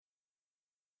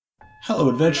Hello,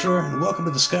 adventurer, and welcome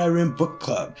to the Skyrim Book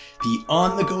Club, the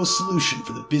on-the-go solution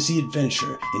for the busy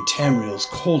adventure in Tamriel's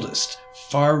coldest,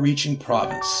 far-reaching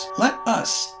province. Let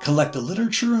us collect the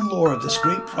literature and lore of this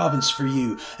great province for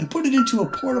you and put it into a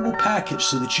portable package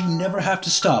so that you never have to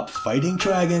stop fighting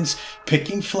dragons,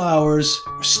 picking flowers,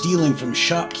 or stealing from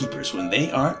shopkeepers when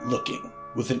they aren't looking.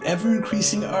 With an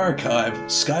ever-increasing archive,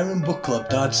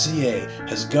 SkyrimBookClub.ca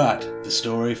has got the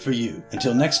story for you.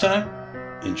 Until next time,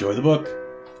 enjoy the book.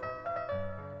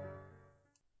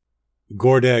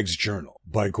 Gordag's Journal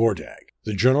by Gordag,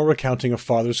 the journal recounting a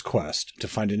father's quest to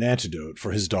find an antidote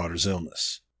for his daughter's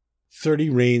illness. 30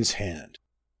 Rain's Hand.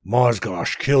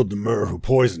 Mosgosh killed the Mer who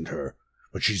poisoned her,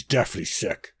 but she's deathly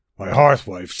sick. My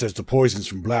hearthwife says the poison's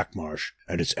from Blackmarsh,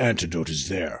 and its antidote is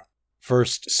there.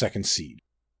 First, Second Seed.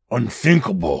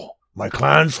 Unthinkable! My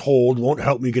clan's hold won't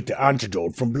help me get the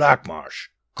antidote from Blackmarsh.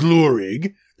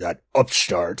 Glurig, that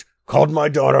upstart, called my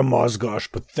daughter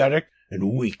Mosgosh pathetic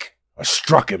and weak. I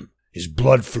struck him. His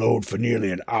blood flowed for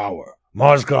nearly an hour.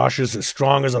 Mosgosh is as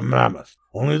strong as a mammoth.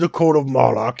 Only the coat of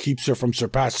Moloch keeps her from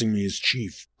surpassing me as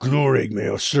chief. Glurig may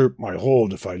usurp my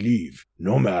hold if I leave.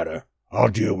 No matter. I'll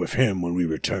deal with him when we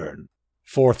return.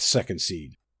 Fourth Second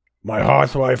Seed. My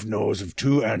hearthwife knows of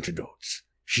 2 antidotes.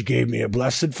 She gave me a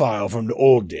blessed phial from the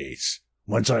old days.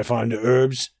 Once I find the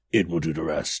herbs, it will do the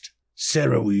rest.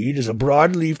 Cereweed is a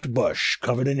broad-leafed bush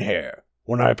covered in hair.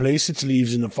 When I place its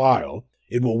leaves in the phial,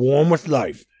 it will warm with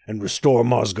life and restore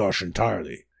Mosgosh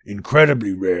entirely.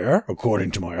 Incredibly rare, according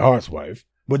to my hearthwife,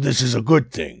 but this is a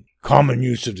good thing. Common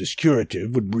use of this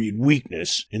curative would breed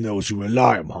weakness in those who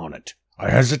rely upon it.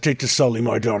 I hesitate to sully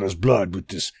my daughter's blood with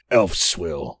this elf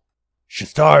swill.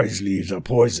 Shithari's leaves are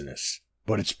poisonous,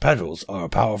 but its petals are a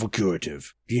powerful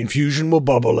curative. The infusion will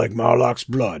bubble like Marlock's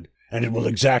blood, and it will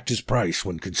exact his price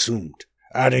when consumed.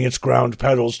 Adding its ground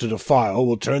petals to the phial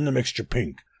will turn the mixture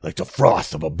pink, like the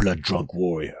froth of a blood-drunk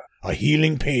warrior. A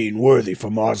healing pain worthy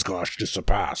for Mosgosh to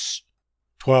surpass.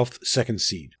 12th Second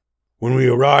Seed. When we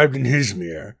arrived in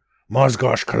Hizmir,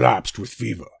 Mosgosh collapsed with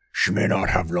fever. She may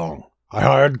not have long. I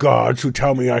hired guards who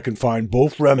tell me I can find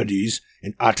both remedies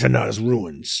in Atana's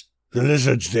ruins. The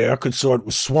lizards there consort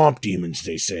with swamp demons,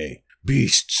 they say,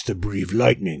 beasts that breathe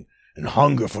lightning and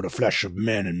hunger for the flesh of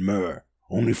men and Mer.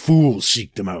 Only fools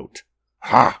seek them out.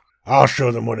 Ha! I'll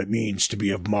show them what it means to be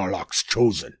of Marlock's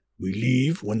chosen. We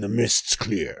leave when the mists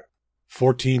clear.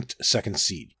 14th Second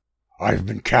Seed. I have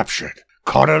been captured,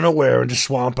 caught unaware in the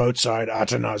swamp outside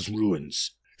Atana's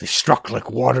ruins. They struck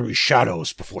like watery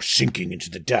shadows before sinking into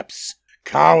the depths.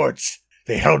 Cowards!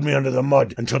 They held me under the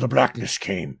mud until the blackness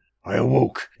came. I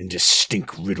awoke in this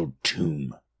stink-riddled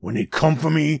tomb. When they come for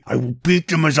me, I will beat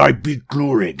them as I beat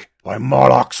Glurig. By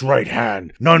Moloch's right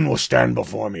hand, none will stand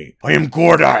before me. I am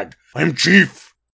Gordag. I am chief.